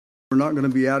We're not going to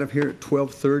be out of here at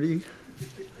 12:30.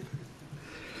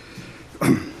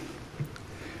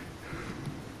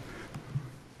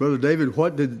 Brother David,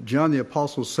 what did John the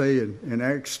Apostle say in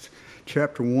Acts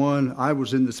chapter 1? I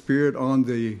was in the Spirit on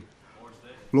the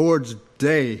Lord's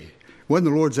Day. Wasn't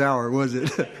the Lord's hour, was it?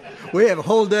 We have a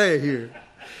whole day here.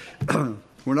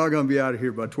 We're not going to be out of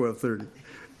here by 12:30.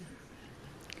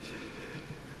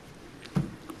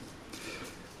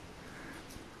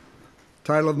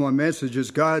 Title of my message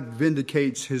is God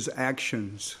Vindicates His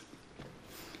Actions.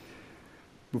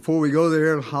 Before we go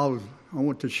there, I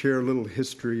want to share a little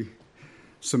history,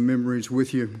 some memories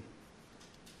with you.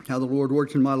 How the Lord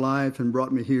worked in my life and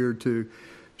brought me here to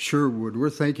Sherwood.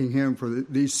 We're thanking Him for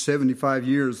these 75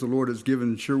 years the Lord has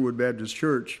given Sherwood Baptist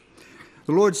Church.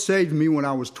 The Lord saved me when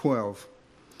I was 12.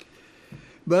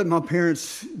 But my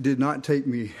parents did not take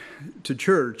me to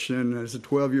church, and as a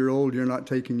 12-year-old, you're not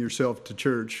taking yourself to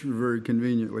church very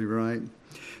conveniently, right?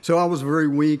 So I was a very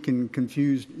weak and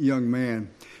confused young man.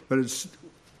 But as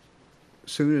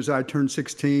soon as I turned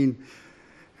 16,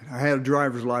 I had a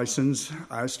driver's license.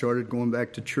 I started going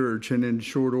back to church, and in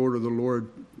short order, the Lord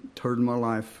turned my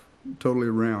life totally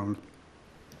around.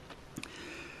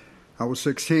 I was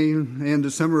 16 in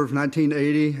December of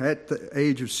 1980. At the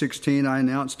age of 16, I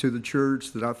announced to the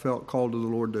church that I felt called to the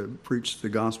Lord to preach the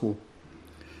gospel.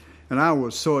 And I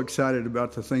was so excited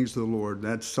about the things of the Lord.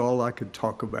 That's all I could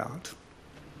talk about.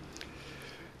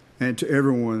 And to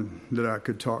everyone that I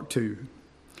could talk to.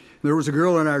 There was a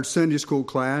girl in our Sunday school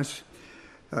class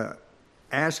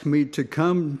asked me to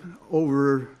come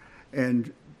over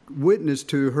and witness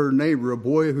to her neighbor, a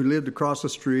boy who lived across the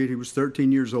street. He was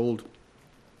 13 years old.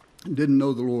 Didn't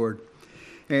know the Lord.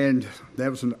 And that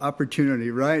was an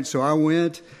opportunity, right? So I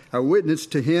went, I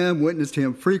witnessed to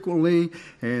him frequently,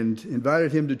 and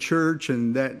invited him to church,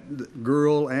 and that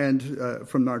girl and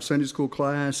from our Sunday school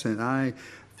class, and I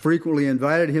frequently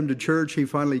invited him to church. He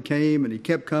finally came, and he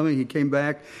kept coming. He came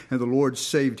back, and the Lord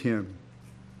saved him.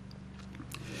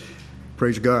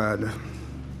 Praise God.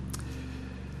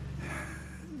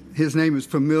 His name is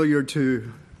familiar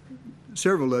to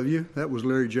several of you. That was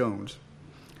Larry Jones.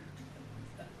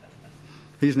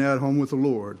 He's now at home with the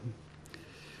Lord.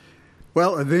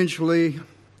 Well, eventually,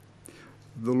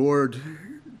 the Lord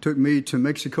took me to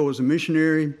Mexico as a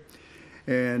missionary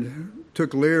and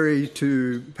took Larry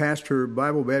to pastor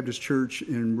Bible Baptist Church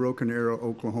in Broken Arrow,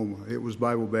 Oklahoma. It was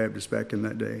Bible Baptist back in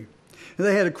that day. And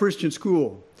they had a Christian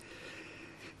school.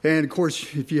 And, of course,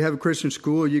 if you have a Christian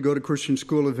school, you go to Christian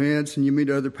school events and you meet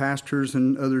other pastors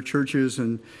and other churches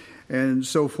and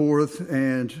so forth.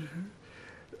 And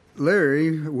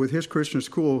Larry, with his Christian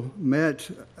school, met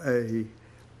a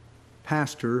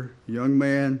pastor, young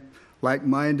man,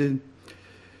 like-minded,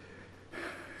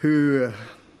 who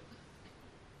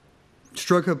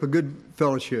struck up a good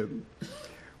fellowship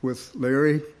with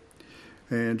Larry,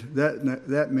 and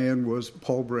that man was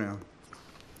Paul Brown.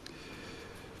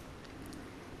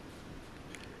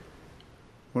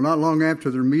 Well, not long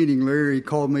after their meeting, Larry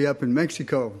called me up in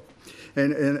Mexico.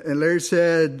 And Larry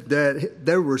said that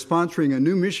they were sponsoring a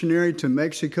new missionary to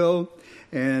Mexico,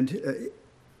 and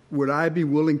would I be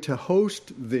willing to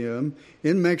host them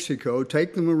in Mexico,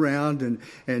 take them around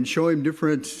and show him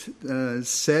different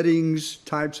settings,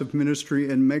 types of ministry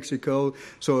in Mexico.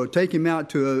 So take him out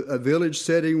to a village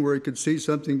setting where he could see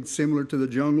something similar to the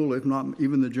jungle, if not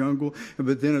even the jungle,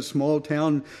 but then a small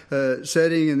town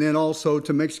setting, and then also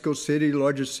to Mexico City, the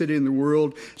largest city in the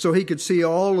world, so he could see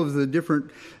all of the different,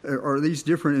 or these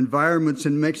different environments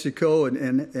in Mexico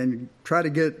and try to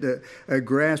get a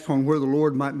grasp on where the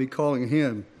Lord might be calling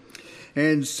him.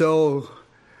 And so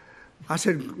I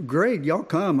said, great, y'all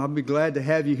come. I'll be glad to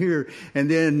have you here.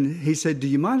 And then he said, do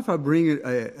you mind if I bring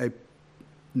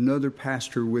another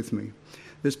pastor with me?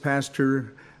 This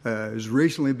pastor has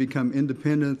recently become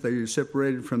independent. They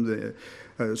separated from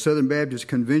the Southern Baptist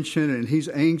Convention, and he's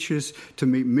anxious to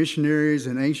meet missionaries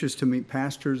and anxious to meet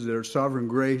pastors that are Sovereign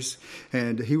Grace.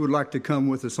 And he would like to come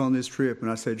with us on this trip. And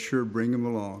I said, sure, bring him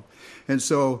along. And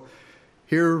so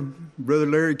here, Brother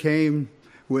Larry came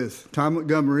with Tom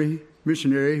Montgomery,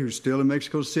 missionary, who's still in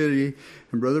Mexico City,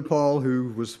 and Brother Paul, who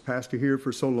was pastor here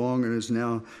for so long and is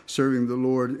now serving the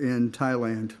Lord in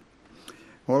Thailand.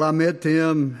 Well, I met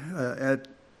them at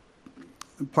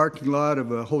the parking lot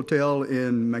of a hotel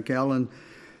in McAllen,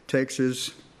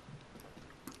 Texas.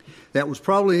 That was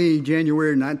probably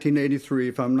January 1983,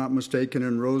 if I'm not mistaken,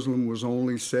 and Rosalind was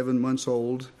only 7 months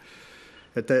old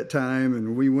at that time.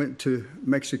 And we went to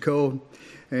Mexico,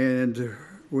 and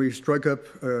we struck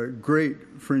up a great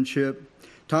friendship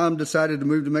Tom decided to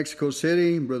move to Mexico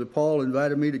City. Brother Paul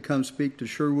invited me to come speak to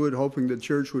Sherwood, hoping the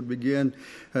church would begin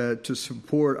to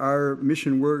support our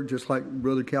mission work, just like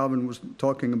Brother Calvin was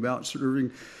talking about,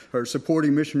 serving or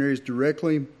supporting missionaries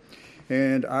directly.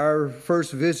 And our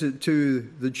first visit to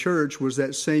the church was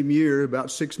that same year, about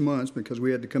 6 months, because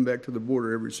we had to come back to the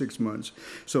border every 6 months.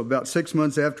 So about 6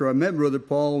 months after I met Brother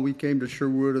Paul, we came to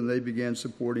Sherwood, and they began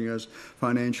supporting us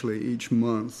financially each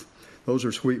month. Those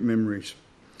are sweet memories.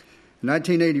 In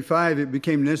 1985, it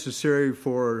became necessary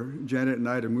for Janet and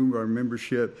I to move our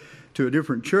membership to a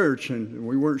different church, and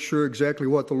we weren't sure exactly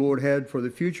what the Lord had for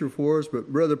the future for us,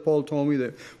 but Brother Paul told me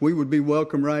that we would be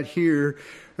welcome right here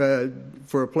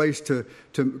for a place to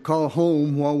call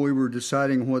home while we were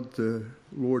deciding what the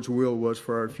Lord's will was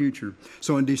for our future.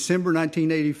 So in December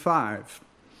 1985,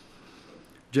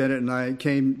 Janet and I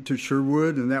came to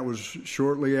Sherwood, and that was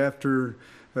shortly after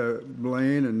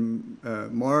Blaine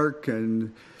and Mark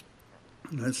and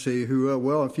let's see who,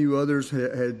 a few others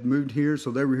had moved here,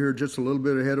 so they were here just a little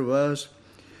bit ahead of us.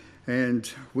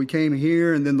 And we came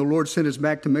here, and then the Lord sent us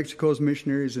back to Mexico as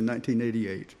missionaries in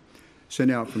 1988,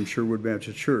 sent out from Sherwood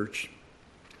Baptist Church.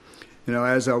 You know,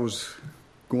 as I was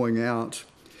going out,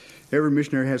 every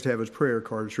missionary has to have his prayer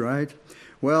cards, right?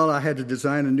 Well, I had to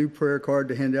design a new prayer card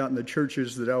to hand out in the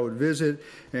churches that I would visit.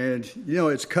 And, you know,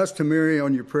 it's customary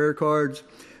on your prayer cards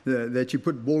that you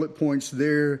put bullet points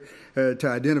there to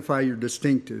identify your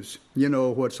distinctives. You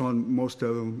know what's on most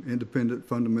of them: independent,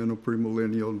 fundamental,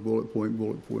 premillennial, bullet point,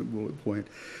 bullet point, bullet point.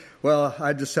 Well,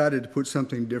 I decided to put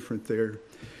something different there.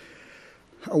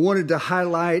 I wanted to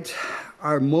highlight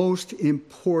our most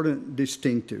important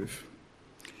distinctive.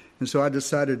 And so I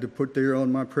decided to put there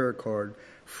on my prayer card,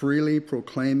 freely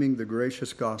proclaiming the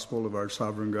gracious gospel of our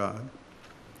sovereign God.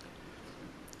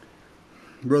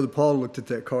 Brother Paul looked at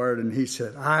that card and he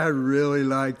said, "I really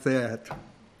like that."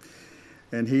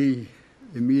 And he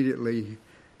immediately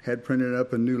had printed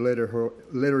up a new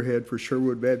letterhead for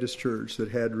Sherwood Baptist Church that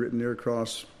had written there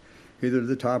across either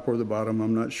the top or the bottom,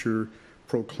 I'm not sure,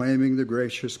 proclaiming the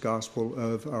gracious gospel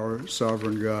of our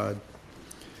sovereign God.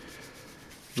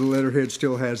 The letterhead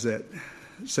still has that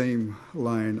same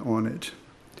line on it,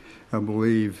 I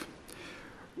believe.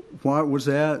 What was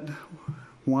that?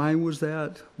 Why was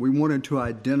that? We wanted to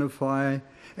identify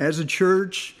as a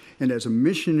church and as a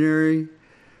missionary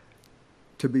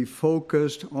to be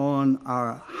focused on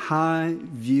our high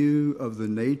view of the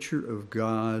nature of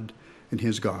God and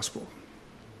His gospel.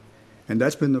 And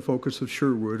that's been the focus of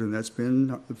Sherwood, and that's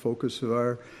been the focus of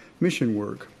our mission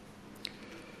work.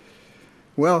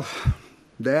 Well,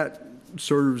 that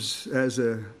serves as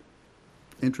an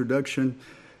introduction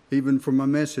even for my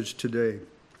message today,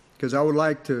 because I would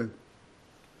like to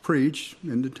preach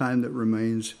in the time that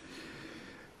remains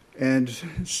and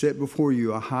set before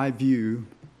you a high view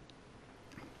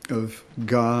of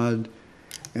God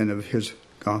and of His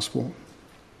gospel.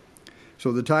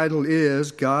 So the title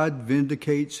is God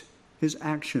Vindicates His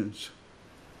Actions.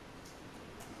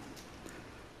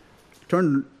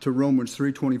 Turn to Romans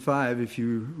 3:25 if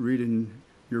you read in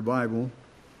your Bible.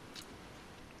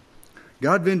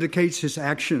 God vindicates His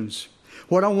actions.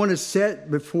 What I want to set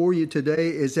before you today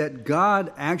is that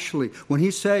God actually, when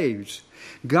He saves,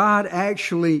 God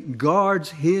actually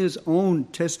guards His own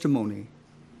testimony.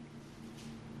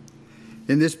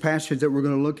 In this passage that we're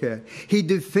going to look at, He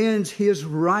defends His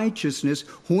righteousness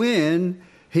when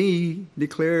He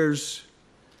declares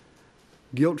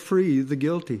guilt-free the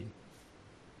guilty.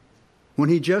 When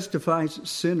He justifies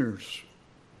sinners,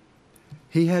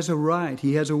 He has a right,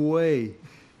 He has a way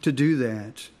to do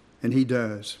that, and He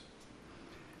does.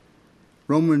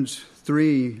 Romans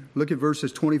 3, look at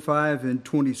verses 25 and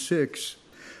 26.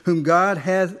 Whom God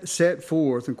hath set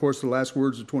forth, and of course the last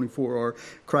words of 24 are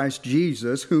Christ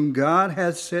Jesus, whom God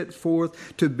hath set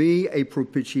forth to be a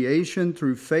propitiation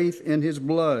through faith in His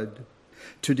blood,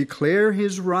 to declare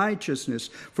His righteousness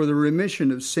for the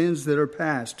remission of sins that are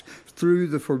past through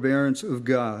the forbearance of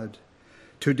God.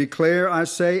 To declare, I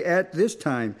say, at this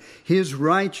time, His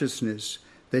righteousness,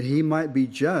 that He might be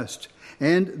just,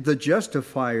 and the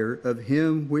justifier of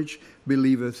him which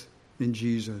believeth in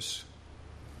Jesus.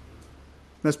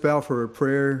 Let's bow for a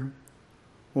prayer.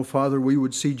 Oh, Father, we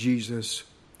would see Jesus.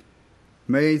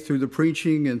 May, through the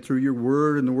preaching and through your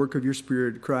word and the work of your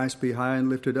Spirit, Christ be high and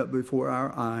lifted up before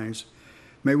our eyes.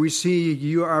 May we see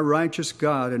you, our righteous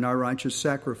God, and our righteous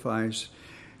sacrifice,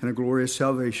 and a glorious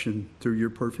salvation through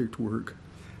your perfect work.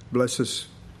 Bless us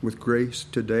with grace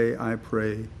today, I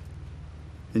pray.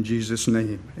 In Jesus'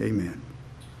 name, amen.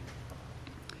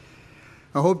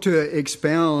 I hope to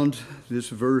expound this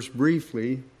verse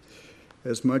briefly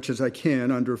as much as I can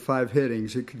under 5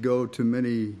 headings. It could go to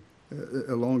many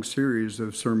a long series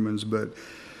of sermons, but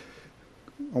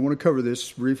I want to cover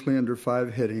this briefly under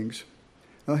 5 headings.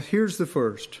 Here's the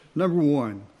first. Number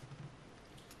 1.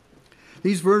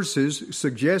 These verses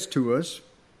suggest to us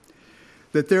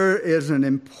that there is an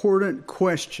important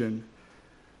question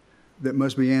that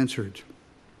must be answered.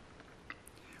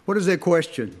 What is that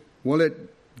question? Well,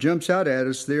 it jumps out at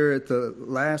us there at the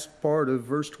last part of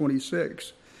verse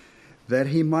 26. That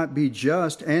he might be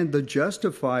just and the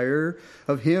justifier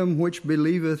of him which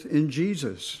believeth in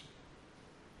Jesus.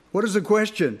 What is the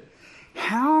question?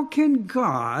 How can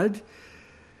God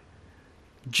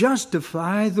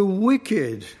justify the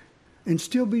wicked and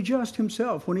still be just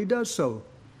himself when he does so?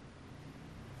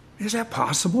 Is that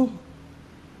possible?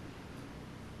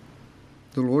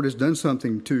 The Lord has done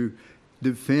something to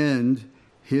defend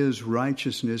his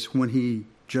righteousness when he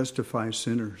justifies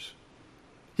sinners.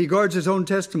 He guards his own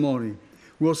testimony.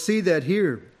 We'll see that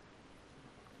here.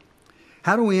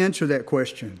 How do we answer that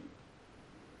question?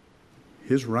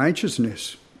 His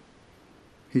righteousness.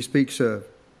 He speaks of.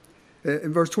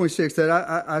 In verse 26, that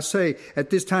I say, at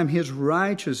this time his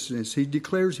righteousness. He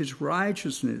declares his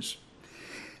righteousness.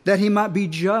 That he might be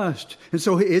just. And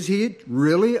so is he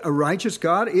really a righteous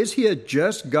God? Is he a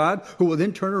just God who will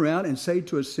then turn around and say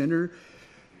to a sinner,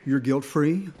 you're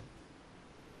guilt-free?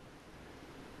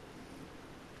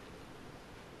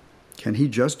 Can he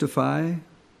justify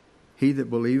he that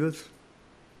believeth?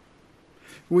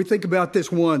 We think about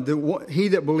this one, he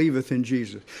that believeth in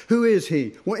Jesus. Who is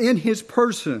he? Well, in his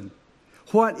person,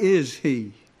 what is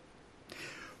he?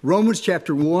 Romans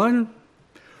chapter 1,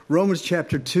 Romans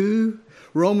chapter 2,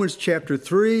 Romans chapter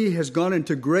 3 has gone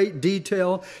into great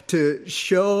detail to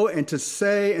show and to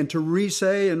say and to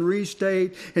re-say and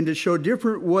restate and to show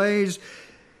different ways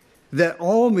that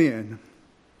all men,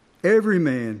 every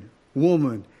man,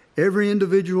 woman, every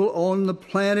individual on the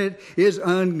planet is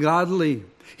ungodly.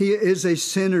 He is a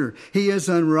sinner. He is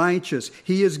unrighteous.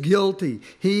 He is guilty.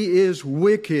 He is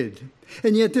wicked.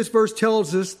 And yet this verse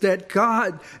tells us that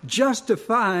God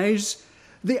justifies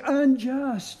the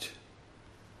unjust.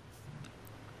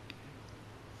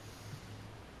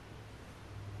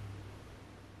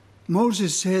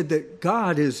 Moses said that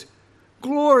God is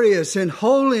glorious in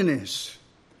holiness.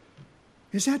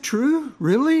 Is that true?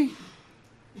 Really?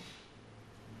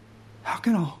 How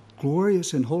can a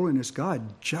glorious in holiness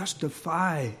God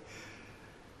justify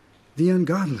the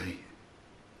ungodly?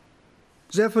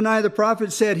 Zephaniah the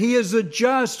prophet said, he is a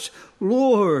just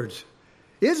Lord.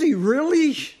 Is he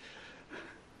really?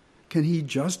 Can he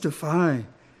justify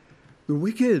the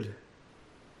wicked?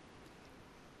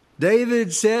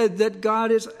 David said that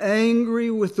God is angry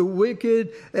with the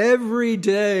wicked every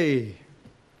day.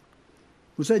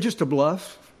 Was that just a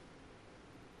bluff?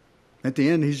 At the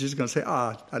end, he's just going to say,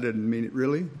 I didn't mean it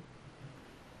really.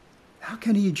 How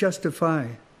can he justify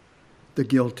the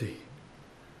guilty?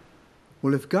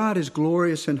 Well, if God is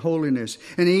glorious in holiness,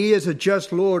 and he is a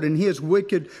just Lord, and he is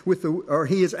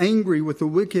he is angry with the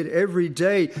wicked every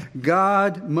day,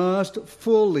 God must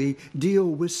fully deal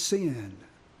with sin.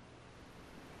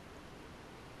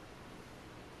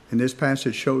 And this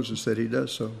passage shows us that he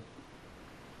does so.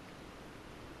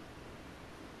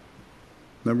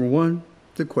 Number 1,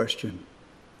 the question.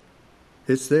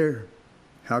 It's there.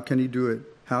 How can he do it?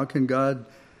 How can God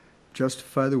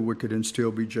justify the wicked and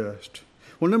still be just?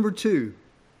 Well, number 2,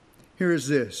 here is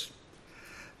this.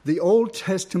 The Old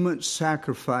Testament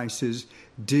sacrifices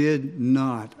did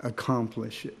not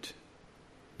accomplish it.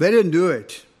 They didn't do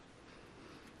it.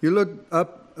 You look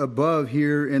up above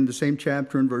here in the same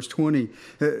chapter in verse 20,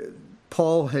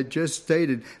 Paul had just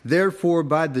stated, therefore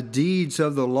by the deeds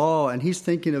of the law, and he's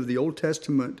thinking of the Old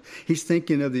Testament, he's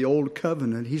thinking of the Old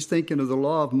Covenant, he's thinking of the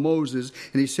law of Moses,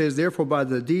 and he says, therefore by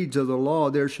the deeds of the law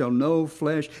there shall no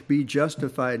flesh be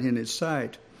justified in his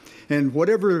sight. And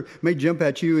whatever may jump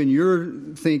at you in your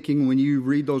thinking when you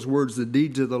read those words, the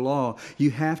deeds of the law,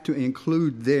 you have to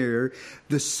include there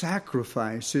the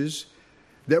sacrifices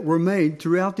that were made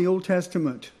throughout the Old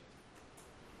Testament.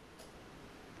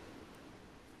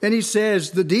 And he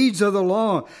says the deeds of the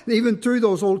law, even through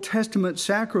those Old Testament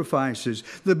sacrifices,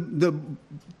 the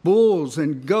bulls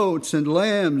and goats and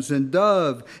lambs and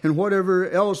dove and whatever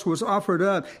else was offered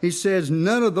up, he says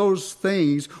none of those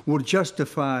things will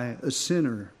justify a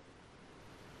sinner.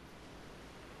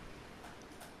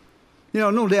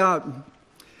 No doubt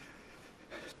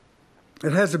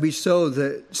it has to be so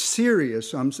that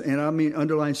serious, and I mean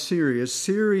underline serious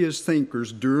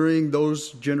thinkers during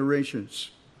those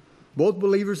generations, both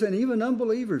believers and even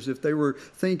unbelievers, if they were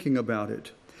thinking about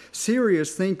it,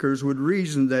 serious thinkers would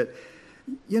reason that,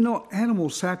 animal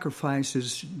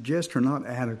sacrifices just are not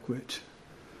adequate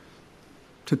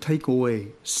to take away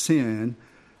sin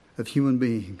of human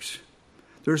beings.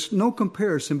 There's no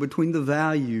comparison between the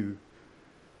value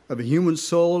of a human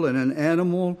soul and an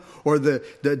animal, or the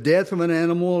death of an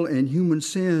animal and human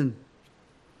sin.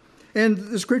 And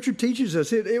the Scripture teaches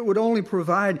us it would only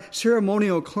provide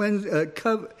ceremonial cleansing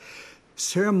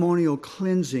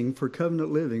for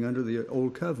covenant living under the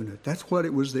old covenant. That's what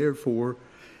it was there for,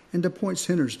 and to point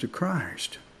sinners to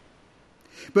Christ.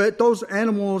 But those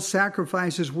animal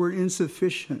sacrifices were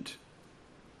insufficient.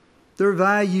 Their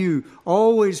value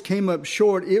always came up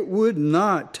short. It would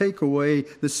not take away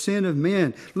the sin of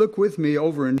men. Look with me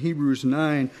over in Hebrews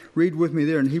 9. Read with me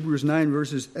there in Hebrews 9,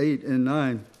 verses 8 and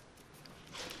 9.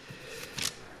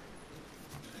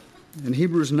 In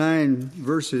Hebrews 9,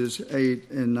 verses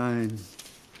 8 and 9.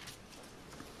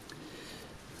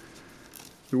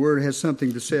 The Word has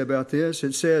something to say about this.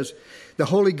 It says, the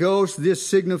Holy Ghost, this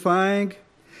signifying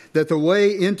that the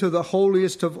way into the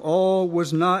holiest of all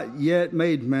was not yet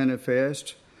made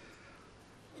manifest,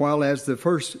 while as the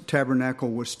first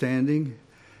tabernacle was standing,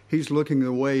 he's looking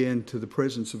the way into the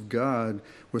presence of God,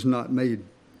 was not made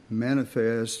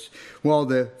manifest. While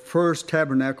the first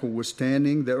tabernacle was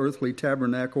standing, the earthly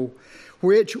tabernacle,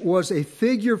 which was a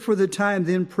figure for the time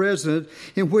then present,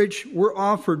 in which were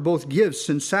offered both gifts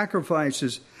and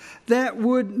sacrifices, that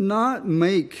would not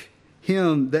make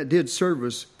him that did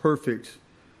service perfect,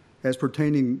 as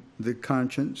pertaining the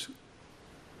conscience.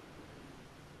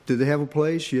 Did they have a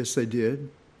place? Yes, they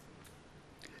did.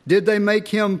 Did they make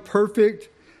him perfect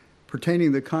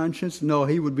pertaining the conscience? No,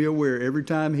 he would be aware every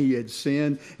time he had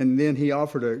sinned, and then he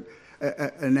offered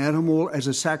an animal as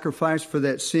a sacrifice for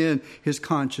that sin, his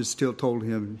conscience still told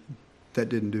him that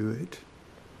didn't do it.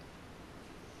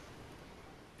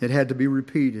 It had to be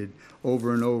repeated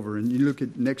over and over. And you look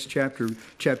at next chapter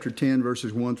 10,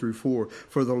 verses 1 through 4.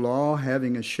 For the law,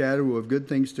 having a shadow of good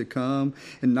things to come,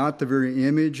 and not the very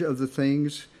image of the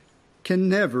things, can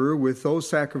never, with those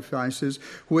sacrifices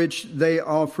which they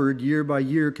offered year by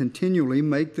year continually,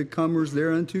 make the comers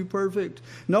thereunto perfect.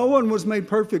 No one was made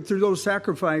perfect through those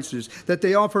sacrifices that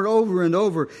they offered over and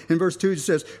over. In verse 2 it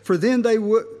says, for then they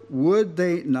would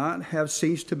they not have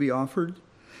ceased to be offered?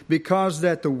 Because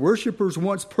that the worshippers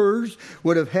once purged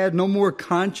would have had no more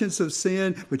conscience of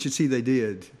sin. But you see, they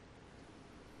did.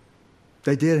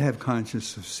 They did have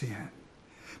conscience of sin.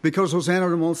 Because those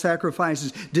animal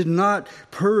sacrifices did not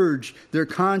purge their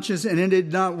conscience, and it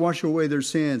did not wash away their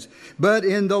sins. But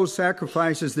in those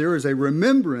sacrifices there is a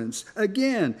remembrance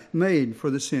again made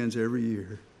for the sins every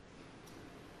year.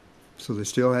 So they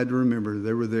still had to remember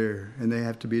they were there, and they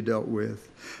have to be dealt with.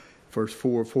 Verse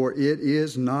 4, for it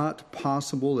is not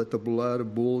possible that the blood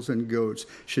of bulls and goats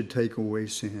should take away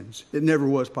sins. It never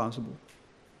was possible.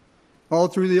 All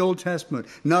through the Old Testament,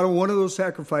 not one of those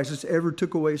sacrifices ever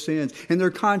took away sins, and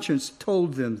their conscience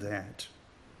told them that.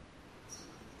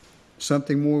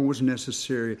 Something more was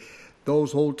necessary.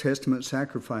 Those Old Testament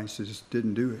sacrifices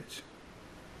didn't do it.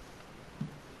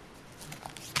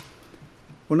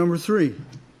 Well, number 3,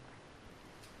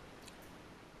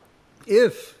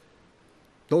 if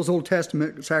those Old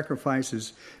Testament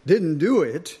sacrifices didn't do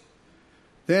it,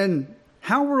 then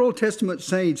how were Old Testament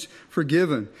saints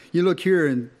forgiven? You look here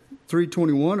in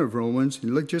 3:21 of Romans,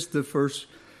 and look just the first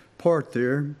part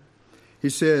there. He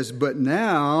says, but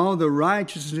now the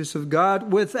righteousness of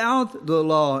God without the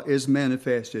law is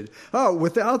manifested. Oh,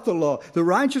 without the law. The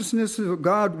righteousness of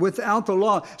God without the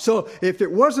law. So if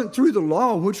it wasn't through the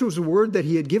law, which was a word that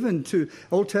he had given to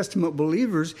Old Testament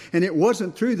believers, and it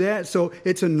wasn't through that, so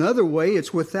it's another way,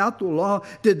 it's without the law.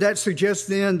 Did that suggest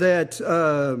then that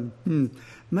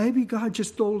maybe God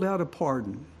just doled out a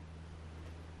pardon?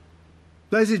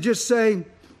 Does he just say,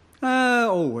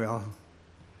 oh well,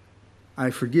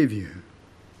 I forgive you?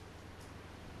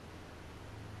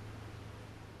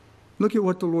 Look at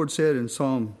what the Lord said in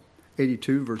Psalm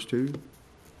 82, verse 2.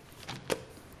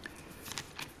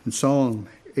 In Psalm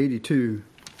 82,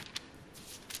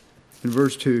 in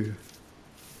verse 2.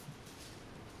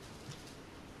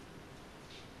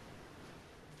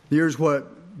 Here's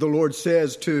what the Lord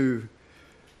says to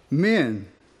men.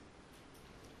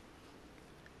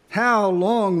 How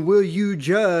long will you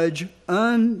judge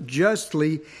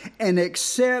unjustly and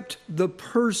accept the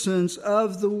persons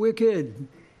of the wicked?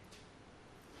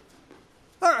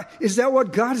 Is that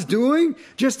what God's doing?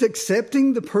 Just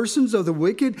accepting the persons of the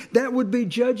wicked? That would be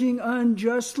judging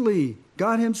unjustly.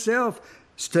 God himself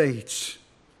states.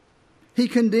 He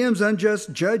condemns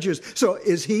unjust judges. So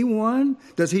is he one?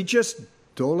 Does he just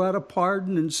dole out a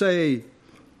pardon and say,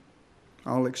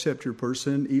 I'll accept your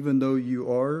person even though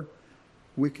you are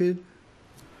wicked?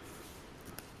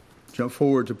 Jump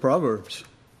forward to Proverbs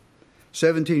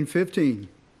 17:15.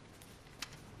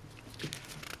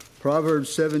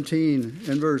 Proverbs 17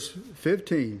 and verse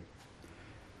 15,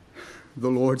 the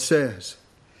Lord says,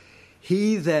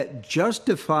 He that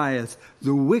justifieth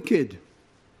the wicked.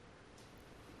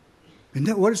 Isn't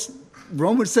that what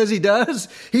Romans says he does?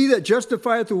 He that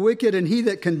justifieth the wicked and he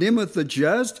that condemneth the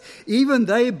just, even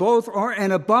they both are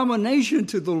an abomination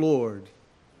to the Lord.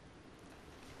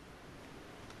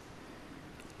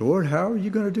 Lord, how are you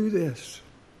going to do this?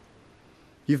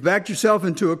 You've backed yourself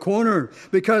into a corner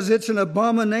because it's an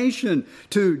abomination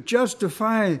to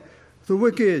justify the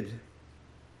wicked.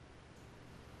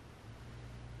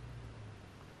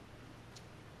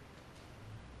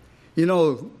 You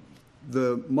know,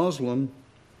 the Muslim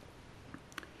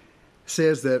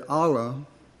says that Allah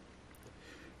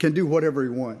can do whatever He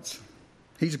wants.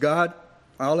 He's God.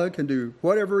 Allah can do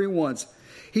whatever He wants.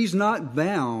 He's not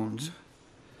bound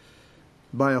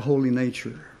by a holy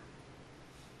nature.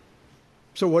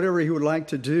 So whatever He would like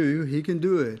to do, He can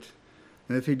do it.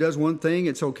 And if He does one thing,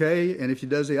 it's okay. And if He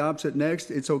does the opposite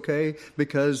next, it's okay,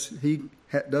 because He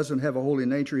doesn't have a holy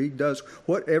nature. He does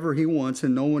whatever He wants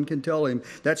and no one can tell Him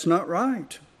that's not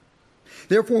right.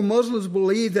 Therefore, Muslims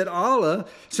believe that Allah,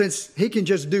 since He can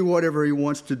just do whatever He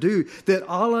wants to do, that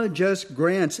Allah just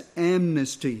grants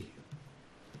amnesty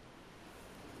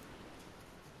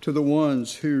to the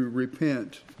ones who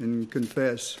repent and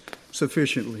confess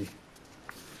sufficiently.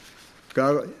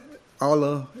 God,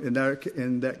 Allah, in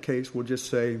that case, will just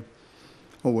say,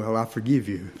 oh, well, I forgive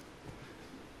you,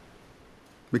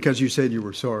 because you said you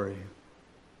were sorry.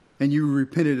 And you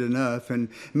repented enough, and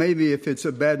maybe if it's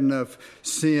a bad enough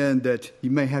sin that you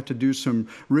may have to do some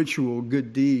ritual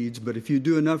good deeds, but if you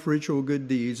do enough ritual good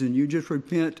deeds and you just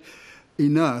repent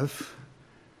enough,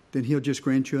 then He'll just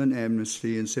grant you an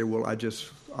amnesty and say, well,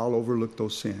 I'll overlook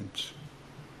those sins.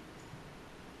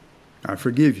 I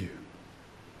forgive you.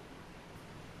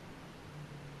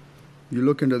 You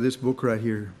look into this book right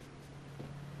here.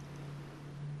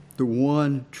 The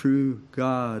one true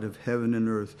God of heaven and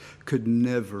earth could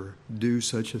never do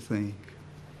such a thing.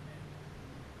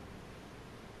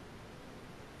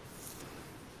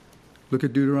 Look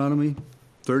at Deuteronomy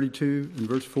 32 and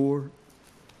verse 4.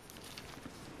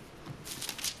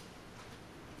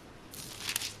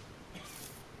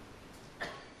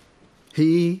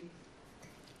 He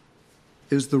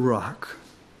is the rock.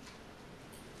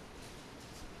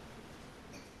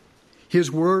 His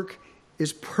work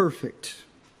is perfect.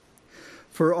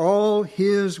 For all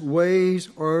His ways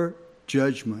are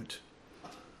judgment.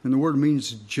 And the word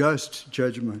means just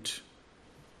judgment.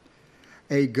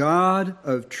 A God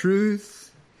of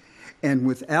truth and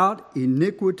without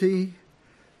iniquity,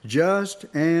 just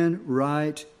and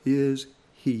right is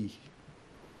He.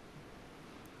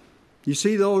 You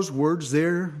see those words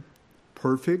there?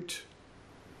 Perfect,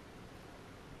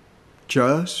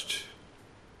 just,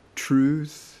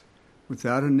 truth,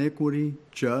 without iniquity,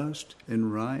 just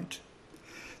and right.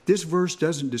 This verse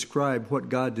doesn't describe what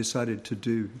God decided to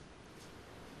do.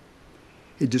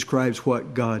 It describes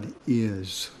what God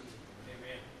is.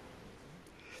 Amen.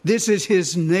 This is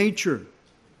His nature.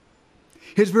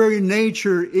 His very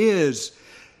nature is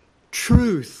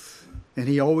truth, and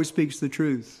He always speaks the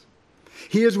truth.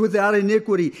 He is without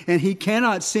iniquity, and He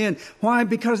cannot sin. Why?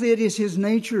 Because it is His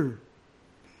nature.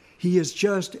 He is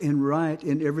just and right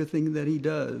in everything that He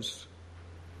does.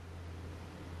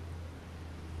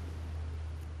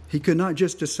 He could not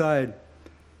just decide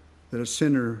that a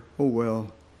sinner, oh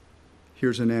well,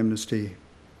 here's an amnesty.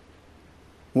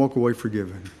 Walk away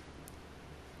forgiven.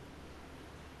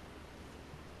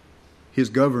 He is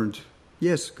governed.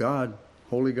 Yes, God,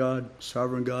 holy God,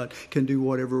 sovereign God, can do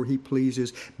whatever He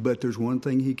pleases, but there's one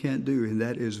thing He can't do, and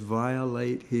that is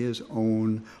violate His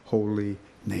own holy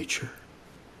nature.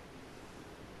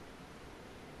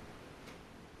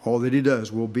 All that He does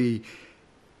will be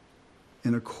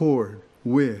in accord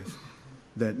with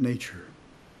that nature.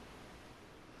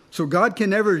 So God can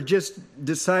never just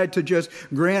decide to just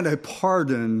grant a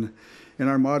pardon in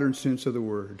our modern sense of the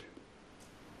word.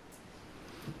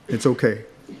 It's okay.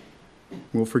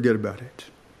 We'll forget about it.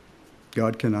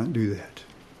 God cannot do that.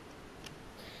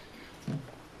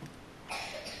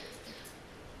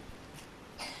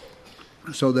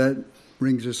 So that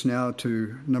brings us now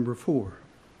to number 4.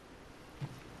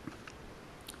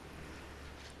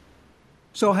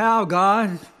 So how,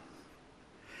 God,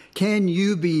 can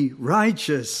you be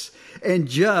righteous and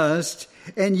just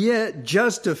and yet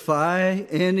justify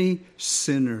any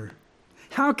sinner?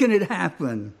 How can it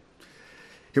happen?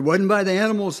 It wasn't by the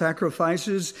animal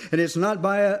sacrifices, and it's not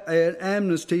by an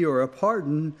amnesty or a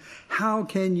pardon. How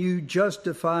can you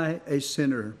justify a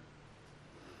sinner?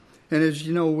 And as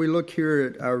you know, we look here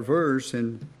at our verse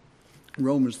in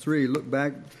Romans 3, look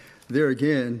back there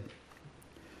again.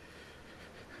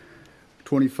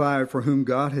 25, for whom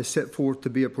God has set forth to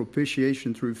be a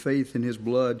propitiation through faith in his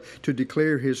blood, to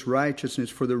declare his righteousness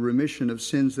for the remission of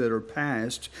sins that are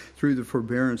past through the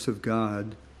forbearance of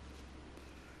God.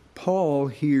 Paul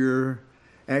here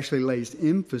actually lays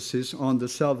emphasis on the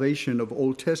salvation of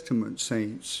Old Testament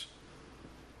saints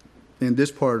in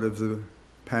this part of the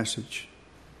passage.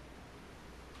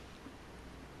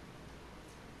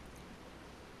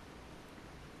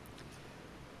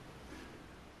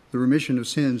 The remission of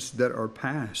sins that are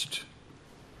past.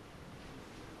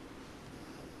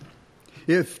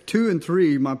 If 2 and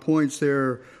 3, my points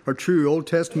there, are true, Old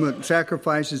Testament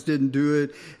sacrifices didn't do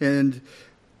it, and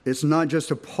it's not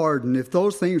just a pardon. If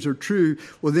those things are true,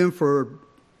 well then for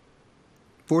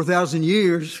 4,000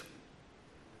 years,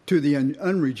 to the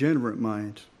unregenerate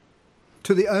mind,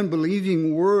 to the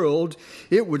unbelieving world,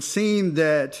 it would seem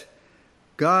that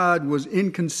God was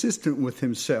inconsistent with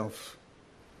himself.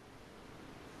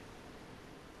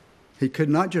 He could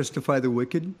not justify the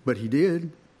wicked, but he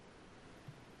did.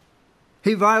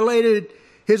 He violated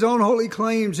his own holy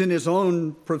claims in his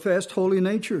own professed holy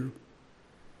nature.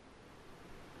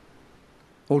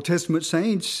 Old Testament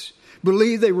saints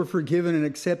believed they were forgiven and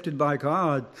accepted by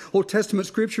God. Old Testament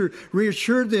Scripture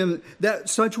reassured them that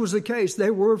such was the case. They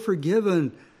were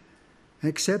forgiven and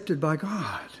accepted by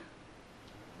God.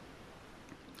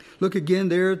 Look again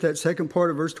there at that second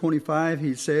part of verse 25.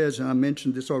 He says, and I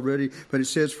mentioned this already, but it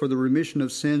says, for the remission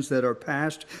of sins that are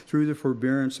past through the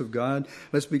forbearance of God.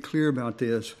 Let's be clear about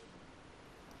this.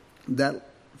 That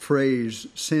phrase,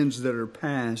 sins that are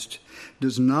past,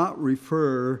 does not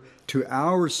refer to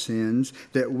our sins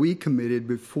that we committed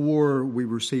before we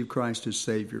received Christ as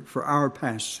Savior, for our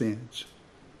past sins.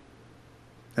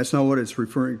 That's not what it's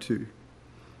referring to,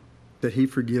 that he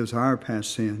forgives our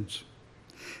past sins.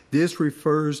 This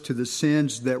refers to the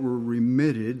sins that were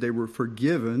remitted, they were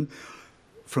forgiven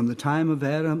from the time of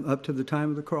Adam up to the time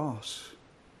of the cross.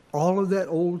 All of that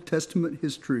Old Testament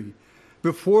history,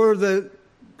 before the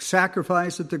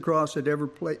sacrifice at the cross had ever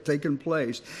taken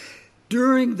place.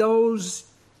 During those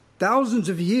thousands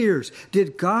of years,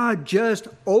 did God just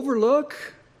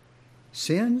overlook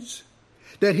sins?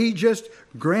 Did he just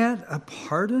grant a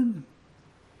pardon?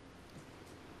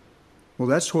 Well,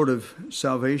 that sort of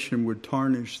salvation would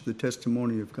tarnish the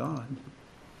testimony of God.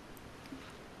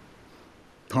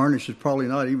 Tarnish is probably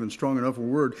not even strong enough a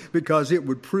word, because it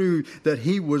would prove that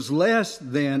he was less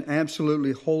than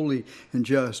absolutely holy and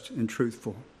just and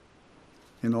truthful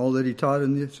in all that he taught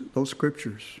in those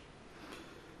scriptures.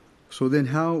 So then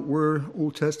how were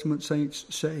Old Testament saints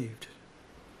saved?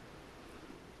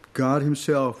 God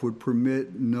himself would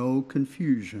permit no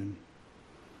confusion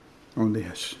on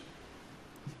this.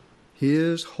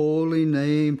 His holy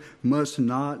name must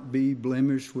not be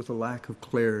blemished with a lack of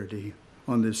clarity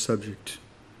on this subject.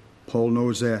 Paul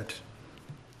knows that.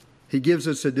 He gives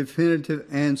us a definitive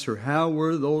answer. How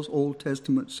were those Old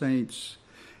Testament saints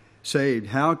saved?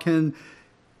 How can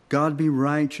God be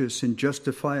righteous and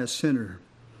justify a sinner?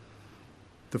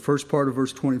 The first part of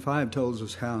verse 25 tells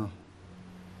us how.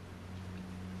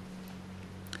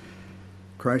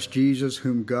 Christ Jesus,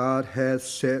 whom God hath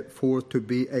set forth to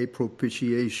be a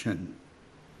propitiation.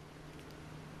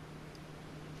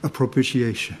 A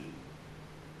propitiation.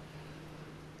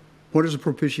 What is a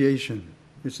propitiation?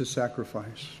 It's a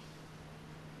sacrifice.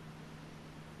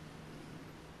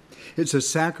 It's a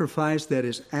sacrifice that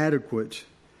is adequate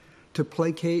to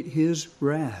placate his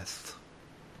wrath.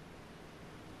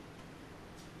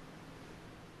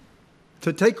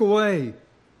 To take away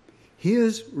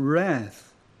his wrath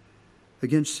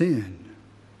against sin.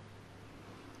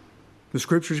 The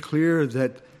Scripture is clear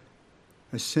that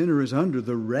a sinner is under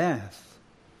the wrath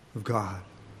of God.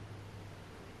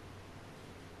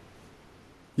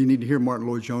 You need to hear Martin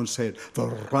Lloyd-Jones say it, the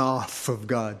wrath of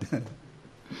God.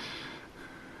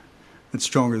 It's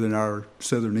stronger than our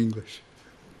Southern English.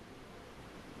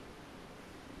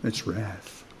 It's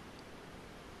wrath.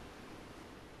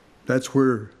 That's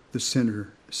where the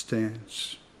sinner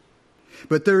stands.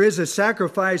 But there is a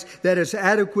sacrifice that is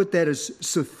adequate, that is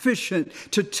sufficient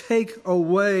to take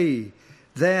away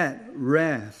that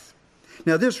wrath.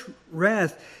 Now, this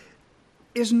wrath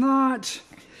is not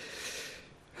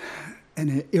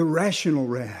an irrational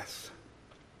wrath,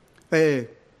 an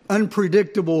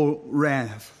unpredictable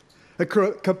wrath, a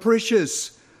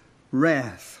capricious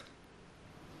wrath.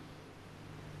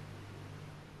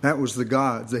 That was the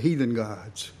gods, the heathen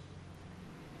gods.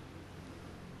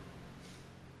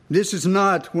 This is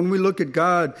not, when we look at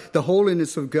God, the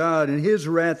holiness of God and his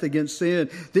wrath against sin,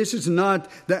 this is not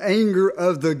the anger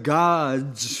of the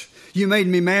gods. You made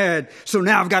me mad, so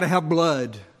now I've got to have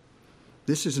blood.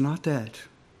 This is not that.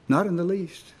 Not in the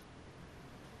least.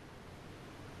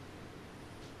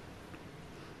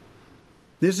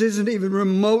 This isn't even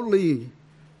remotely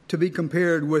to be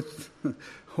compared with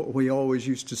what we always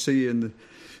used to see in the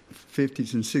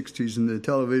 50s and 60s in the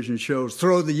television shows.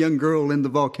 Throw the young girl in the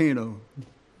volcano.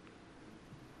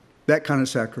 That kind of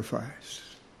sacrifice.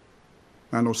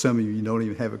 I know some of you don't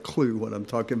even have a clue what I'm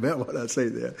talking about when I say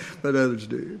that, but others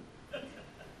do.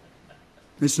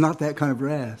 It's not that kind of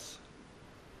wrath.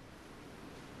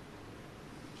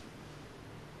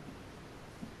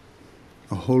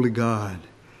 A holy God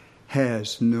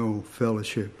has no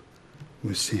fellowship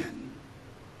with sin.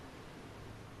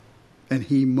 And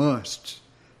He must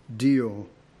deal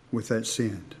with that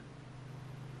sin.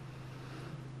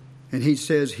 And He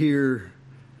says here,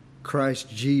 Christ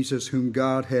Jesus, whom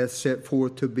God hath set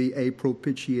forth to be a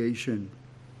propitiation.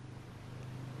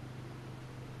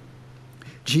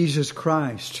 Jesus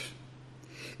Christ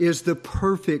is the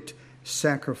perfect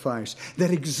sacrifice that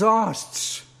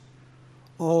exhausts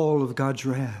all of God's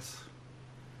wrath.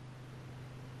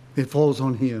 It falls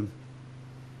on Him,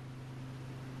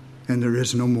 and there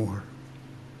is no more.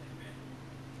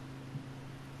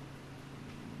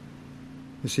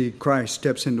 You see, Christ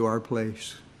steps into our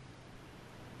place.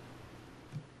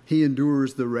 He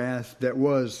endures the wrath that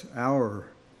was our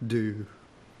due.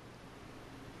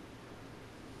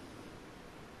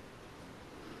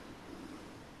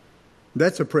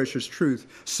 That's a precious truth.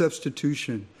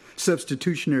 Substitution.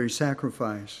 Substitutionary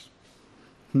sacrifice.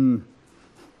 You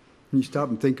stop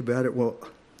and think about it. Well,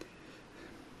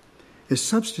 is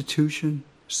substitution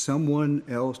someone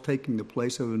else taking the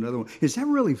place of another one? Is that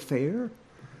really fair?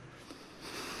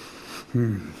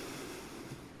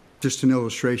 Just an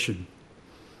illustration.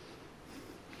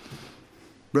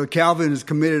 Brother Calvin has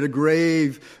committed a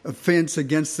grave offense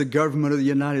against the government of the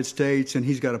United States, and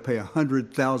he's got to pay a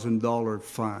 $100,000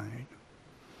 fine.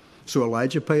 So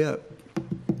Elijah, pay up.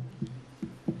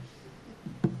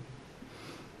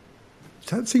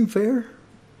 Does that seem fair?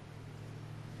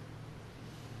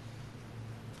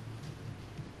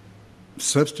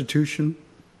 Substitution.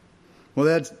 Well,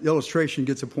 that illustration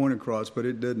gets a point across, but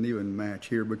it doesn't even match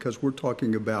here because we're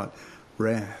talking about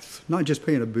wrath. Not just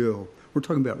paying a bill. We're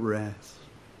talking about wrath.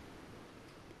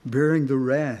 Bearing the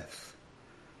wrath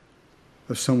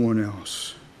of someone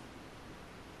else.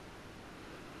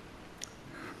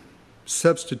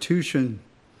 Substitution.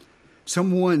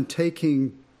 Someone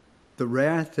taking the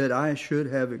wrath that I should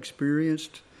have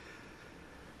experienced.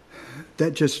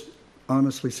 That just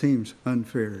honestly seems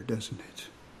unfair, doesn't it?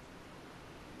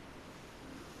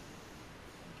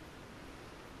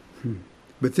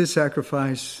 But this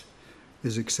sacrifice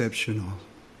is exceptional.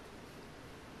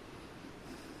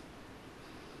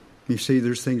 You see,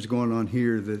 there's things going on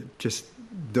here that just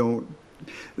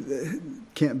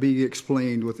can't be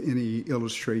explained with any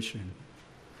illustration.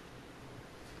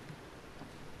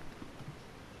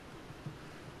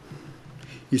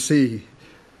 You see,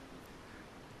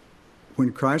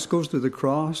 when Christ goes to the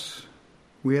cross,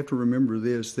 we have to remember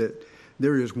this, that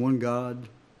there is one God,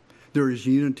 there is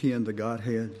unity in the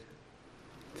Godhead.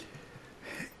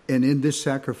 And in this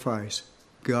sacrifice,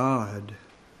 God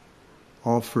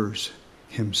offers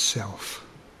Himself.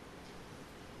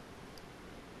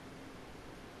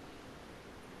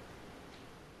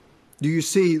 Do you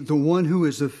see, the one who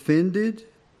is offended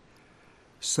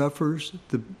suffers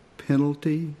the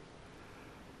penalty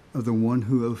of the one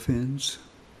who offends?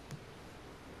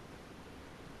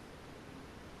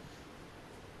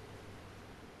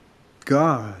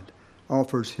 God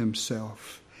offers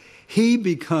Himself. He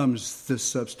becomes the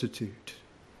substitute.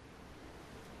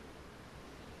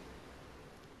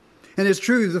 And it's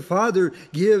true, the Father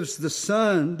gives the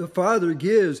Son. The Father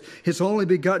gives His only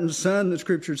begotten Son, the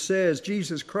Scripture says,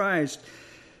 Jesus Christ.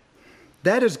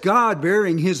 That is God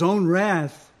bearing His own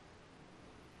wrath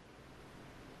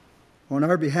on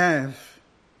our behalf.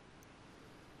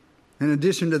 In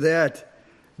addition to that,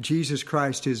 Jesus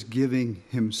Christ is giving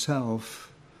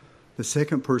Himself, the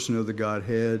second person of the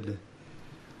Godhead.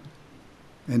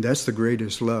 And that's the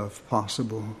greatest love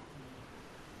possible.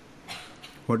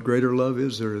 What greater love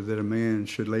is there that a man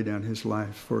should lay down his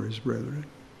life for his brethren?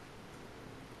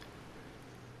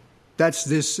 That's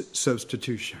this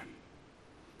substitution.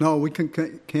 No, we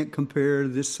can't compare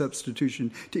this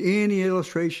substitution to any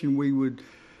illustration we would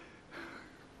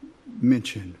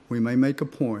mention. We may make a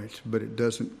point, but it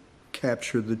doesn't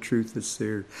capture the truth that's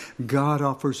there. God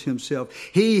offers Himself.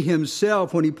 He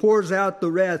Himself, when He pours out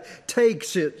the wrath,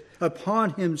 takes it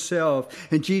upon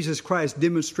Himself. And Jesus Christ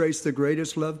demonstrates the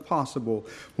greatest love possible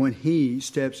when He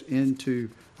steps into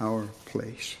our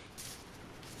place.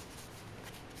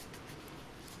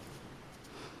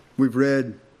 We've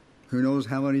read who knows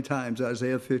how many times,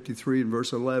 Isaiah 53 and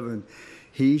verse 11,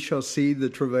 he shall see the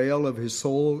travail of his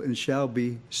soul and shall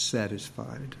be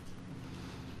satisfied.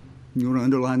 You want to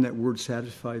underline that word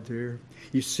satisfied there?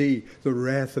 You see, the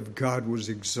wrath of God was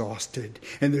exhausted,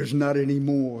 and there's not any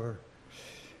more.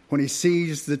 When he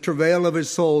sees the travail of his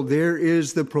soul, there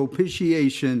is the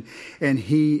propitiation, and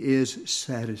he is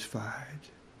satisfied.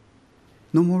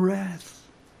 No more wrath.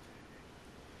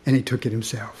 And he took it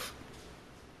himself.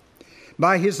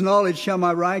 By his knowledge shall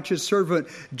my righteous servant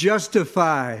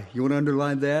justify. You want to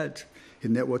underline that?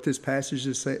 Isn't that what this passage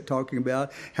is talking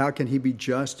about? How can he be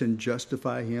just and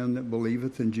justify him that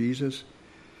believeth in Jesus?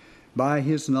 By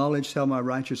his knowledge shall my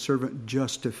righteous servant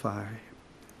justify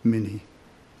many.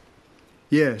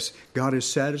 Yes, God is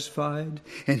satisfied,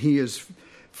 and he is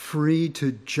free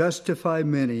to justify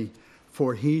many,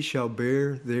 for he shall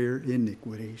bear their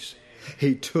iniquities.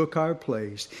 He took our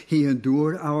place. He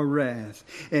endured our wrath.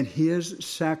 And his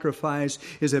sacrifice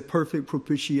is a perfect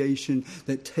propitiation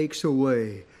that takes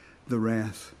away the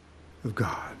wrath of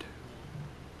God.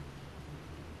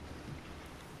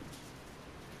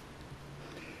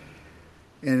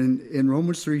 And in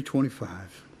Romans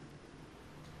 3:25,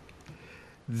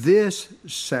 this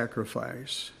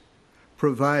sacrifice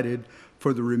provided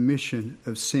for the remission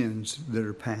of sins that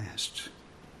are past,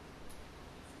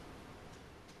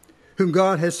 whom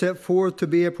God has set forth to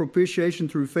be a propitiation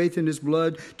through faith in his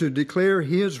blood, to declare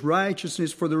his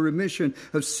righteousness for the remission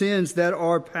of sins that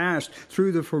are past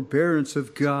through the forbearance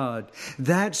of God.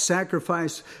 That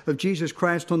sacrifice of Jesus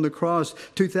Christ on the cross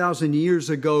 2,000 years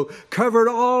ago covered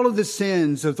all of the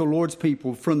sins of the Lord's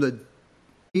people, from the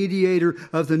mediator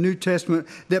of the New Testament,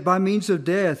 that by means of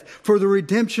death, for the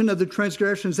redemption of the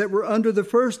transgressions that were under the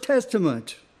First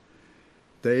Testament,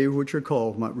 they which are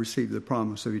called might receive the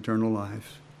promise of eternal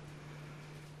life.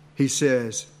 He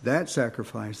says that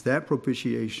sacrifice, that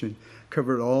propitiation,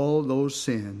 covered all those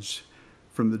sins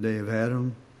from the day of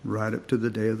Adam right up to the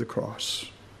day of the cross.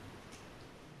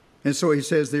 And so he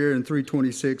says there in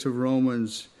 3:26 of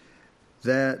Romans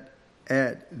that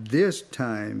at this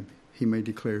time he may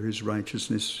declare his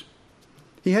righteousness.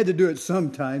 He had to do it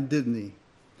sometime, didn't he?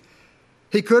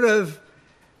 He could have,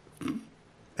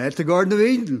 at the Garden of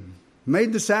Eden,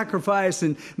 made the sacrifice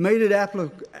and made it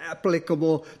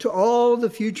applicable to all the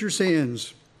future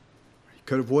sins. He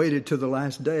could have waited till the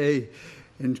last day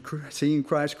and seen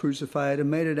Christ crucified and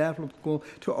made it applicable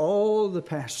to all the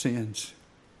past sins.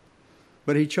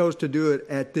 But he chose to do it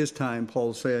at this time,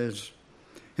 Paul says.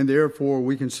 And therefore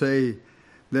we can say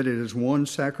that it is one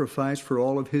sacrifice for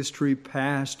all of history,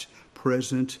 past,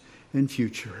 present, and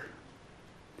future.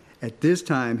 At this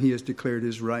time he has declared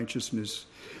his righteousness,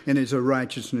 and is a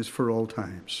righteousness for all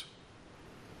times.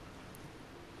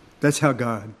 That's how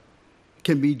God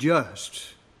can be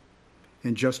just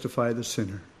and justify the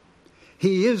sinner.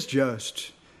 He is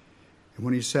just. And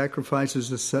when he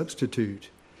sacrifices a substitute,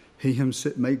 he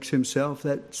makes himself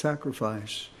that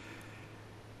sacrifice.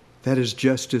 That is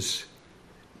justice,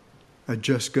 a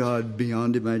just God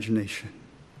beyond imagination.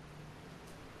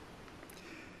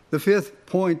 The fifth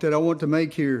point that I want to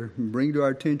make here and bring to our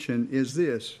attention is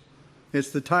this.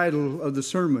 It's the title of the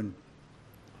sermon.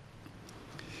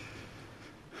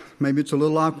 Maybe it's a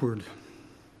little awkward.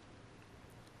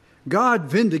 God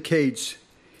vindicates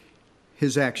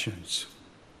his actions.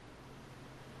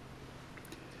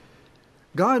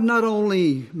 God not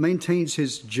only maintains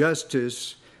his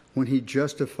justice when he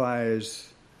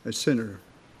justifies a sinner,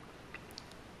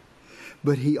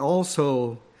 but he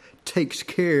also takes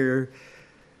care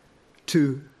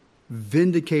to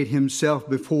vindicate himself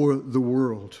before the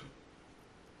world.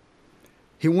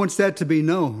 He wants that to be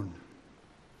known.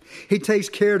 He takes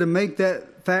care to make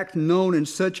that fact known in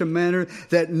such a manner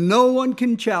that no one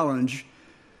can challenge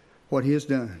what he has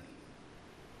done.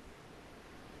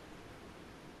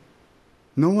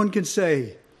 No one can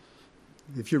say,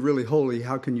 if you're really holy,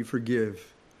 how can you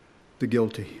forgive the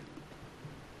guilty?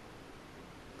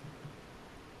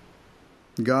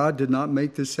 God did not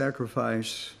make this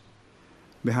sacrifice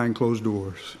behind closed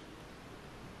doors.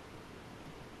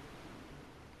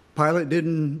 Pilate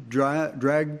didn't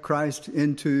drag Christ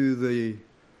into the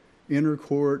inner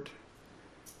court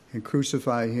and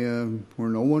crucify him where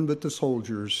no one but the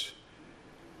soldiers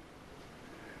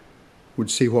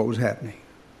would see what was happening.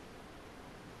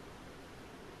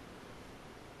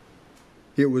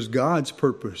 It was God's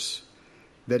purpose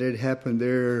that it happened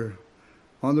there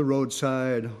on the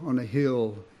roadside, on a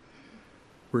hill,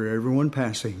 where everyone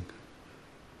passing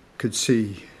could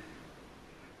see.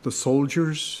 The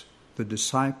soldiers, the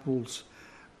disciples,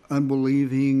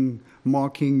 unbelieving,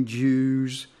 mocking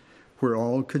Jews, where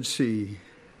all could see.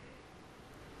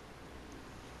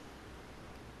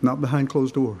 not behind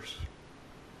closed doors.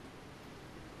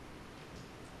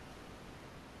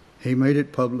 He made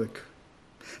it public.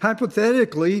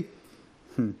 Hypothetically,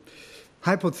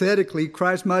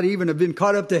 Christ might even have been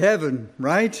caught up to heaven,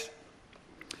 right?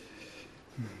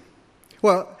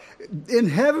 Well, in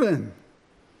heaven,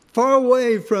 far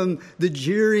away from the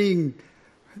jeering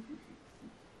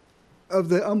of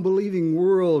the unbelieving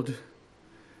world,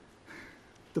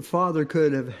 the Father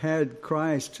could have had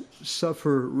Christ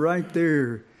suffer right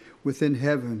there within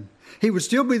heaven. He would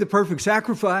still be the perfect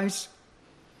sacrifice.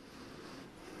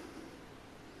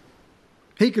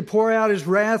 He could pour out His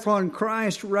wrath on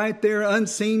Christ right there,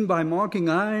 unseen by mocking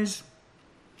eyes.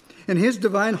 And His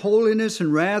divine holiness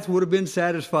and wrath would have been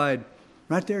satisfied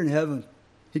right there in heaven.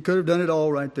 He could have done it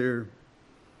all right there.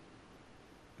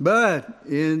 But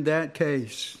in that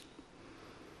case,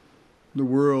 the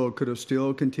world could have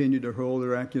still continued to hurl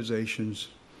their accusations,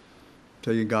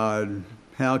 telling God,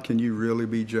 how can you really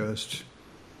be just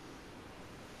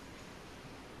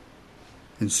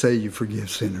and say you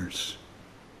forgive sinners?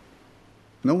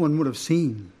 No one would have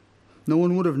seen. No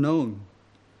one would have known.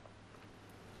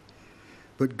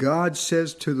 But God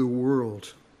says to the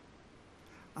world,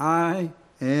 I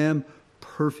am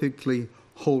perfectly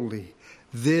holy.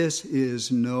 This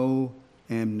is no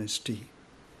amnesty.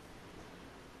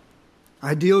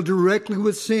 I deal directly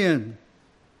with sin.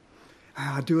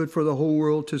 I do it for the whole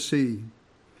world to see.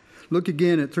 Look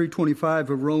again at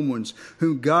 3:25 of Romans,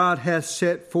 whom God hath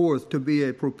set forth to be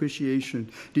a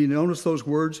propitiation. Do you notice those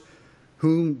words?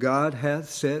 Whom God hath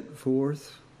set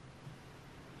forth.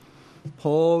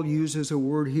 Paul uses a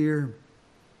word here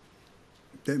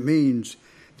that means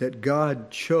that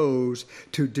God chose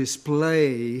to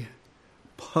display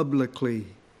publicly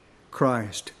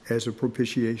Christ as a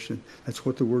propitiation. That's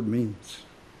what the word means.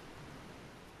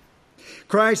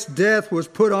 Christ's death was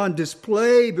put on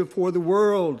display before the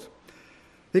world.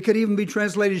 It could even be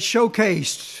translated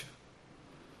showcased.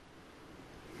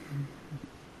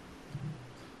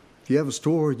 If you have a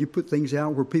store, you put things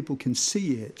out where people can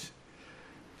see it.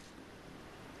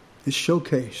 It's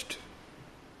showcased.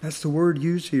 That's the word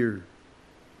used here.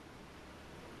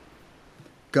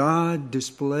 God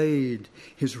displayed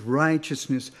His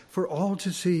righteousness for all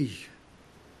to see.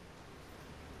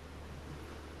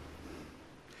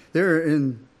 There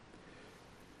in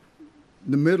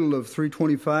the middle of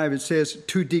 3:25, it says,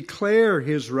 to declare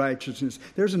His righteousness.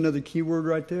 There's another key word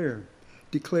right there.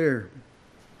 Declare.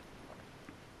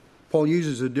 Paul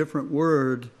uses a different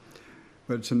word,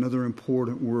 but it's another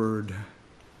important word.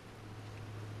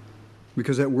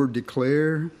 Because that word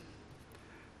declare,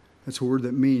 that's a word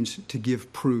that means to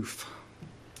give proof.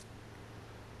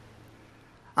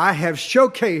 I have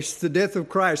showcased the death of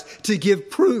Christ to give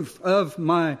proof of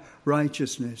my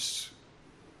righteousness.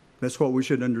 That's what we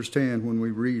should understand when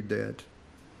we read that.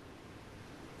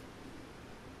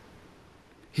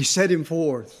 He set Him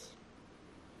forth.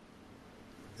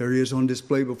 There He is on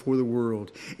display before the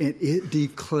world. And it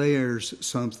declares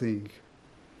something.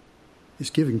 It's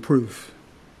giving proof.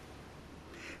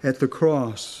 At the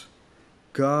cross,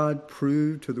 God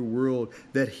proved to the world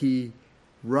that He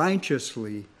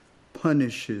righteously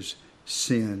punishes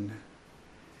sin.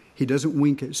 He doesn't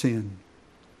wink at sin.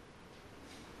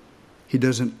 He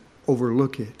doesn't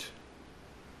overlook it.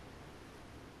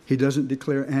 He doesn't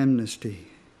declare amnesty.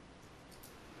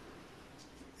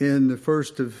 In the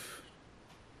first of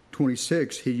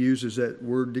 26, he uses that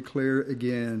word declare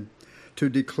again. To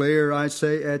declare, I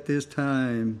say, at this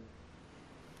time,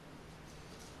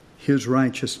 His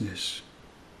righteousness,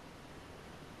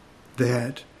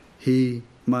 that He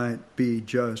might be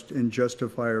just and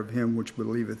justifier of him which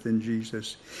believeth in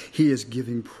Jesus. He is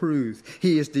giving proof.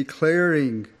 He is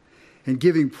declaring and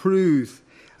giving proof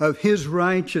of His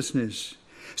righteousness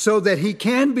so that He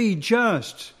can be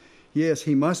just. Yes,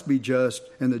 He must be just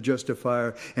and the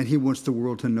justifier, and He wants the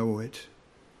world to know it.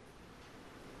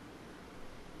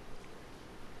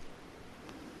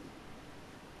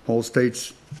 Paul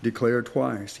states declare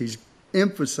twice. He's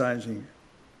emphasizing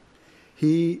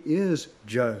He is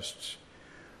just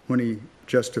when He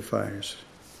justifies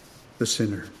the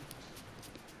sinner.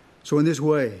 So in this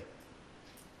way,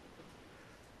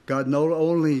 God not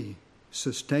only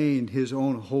sustained His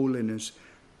own holiness,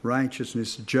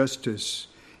 righteousness, justice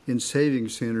in saving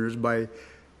sinners by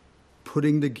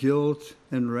putting the guilt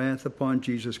and wrath upon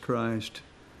Jesus Christ,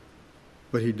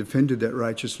 but He defended that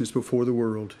righteousness before the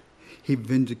world. He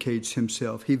vindicates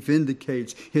Himself. He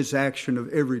vindicates His action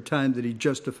of every time that He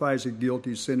justifies a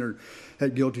guilty sinner.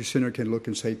 That guilty sinner can look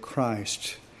and say,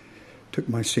 Christ took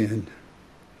my sin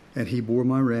and He bore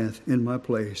my wrath in my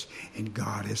place, and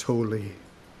God is holy.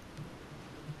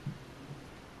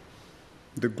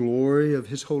 The glory of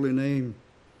His holy name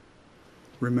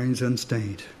remains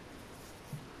unstained.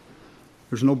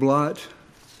 There's no blot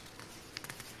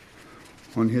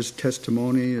on his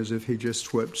testimony, as if he just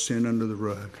swept sin under the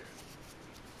rug.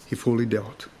 He fully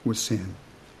dealt with sin.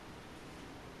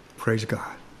 Praise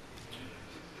God.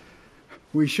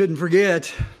 We shouldn't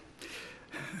forget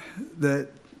that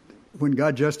when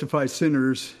God justifies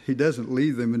sinners, he doesn't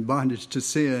leave them in bondage to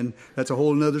sin. That's a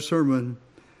whole other sermon.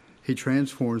 He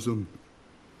transforms them.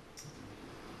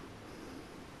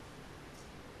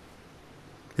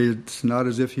 It's not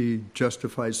as if he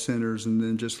justifies sinners and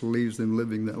then just leaves them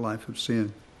living that life of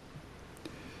sin.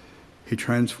 He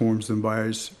transforms them by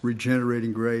his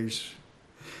regenerating grace.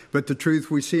 But the truth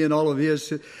we see in all of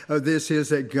this is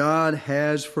that God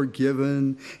has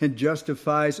forgiven and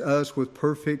justifies us with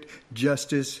perfect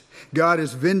justice. God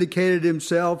has vindicated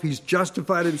himself. He's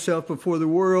justified himself before the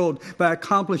world by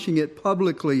accomplishing it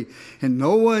publicly. And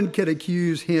no one can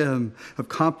accuse him of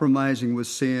compromising with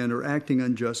sin or acting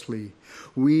unjustly.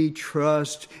 We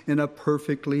trust in a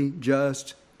perfectly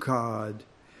just God.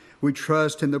 We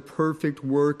trust in the perfect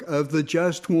work of the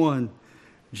just one,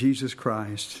 Jesus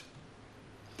Christ.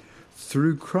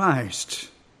 Through Christ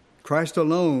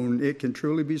alone, it can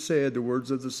truly be said, the words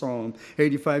of the Psalm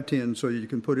 85:10, so you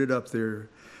can put it up there.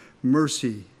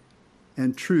 Mercy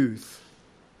and truth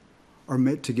are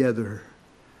met together.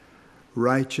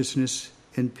 Righteousness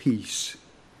and peace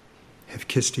have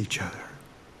kissed each other.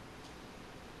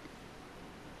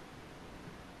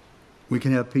 We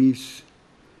can have peace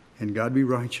and God be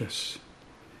righteous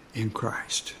in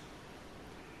Christ.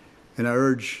 And I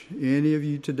urge any of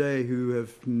you today who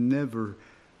have never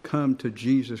come to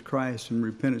Jesus Christ in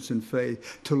repentance and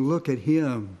faith to look at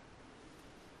him.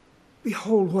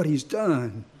 Behold what he's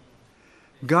done.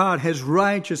 God has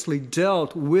righteously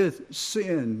dealt with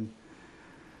sin.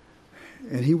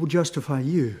 And he will justify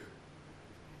you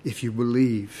if you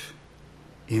believe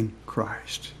in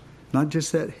Christ. Not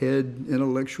just that head,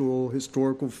 intellectual,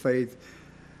 historical faith,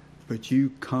 but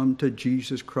you come to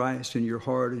Jesus Christ in your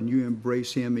heart and you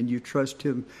embrace him and you trust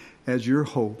him as your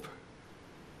hope.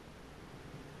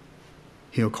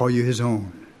 He'll call you his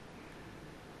own.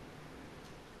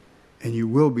 And you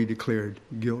will be declared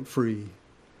guilt-free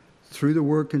through the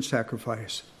work and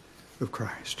sacrifice of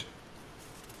Christ.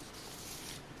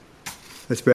 Let's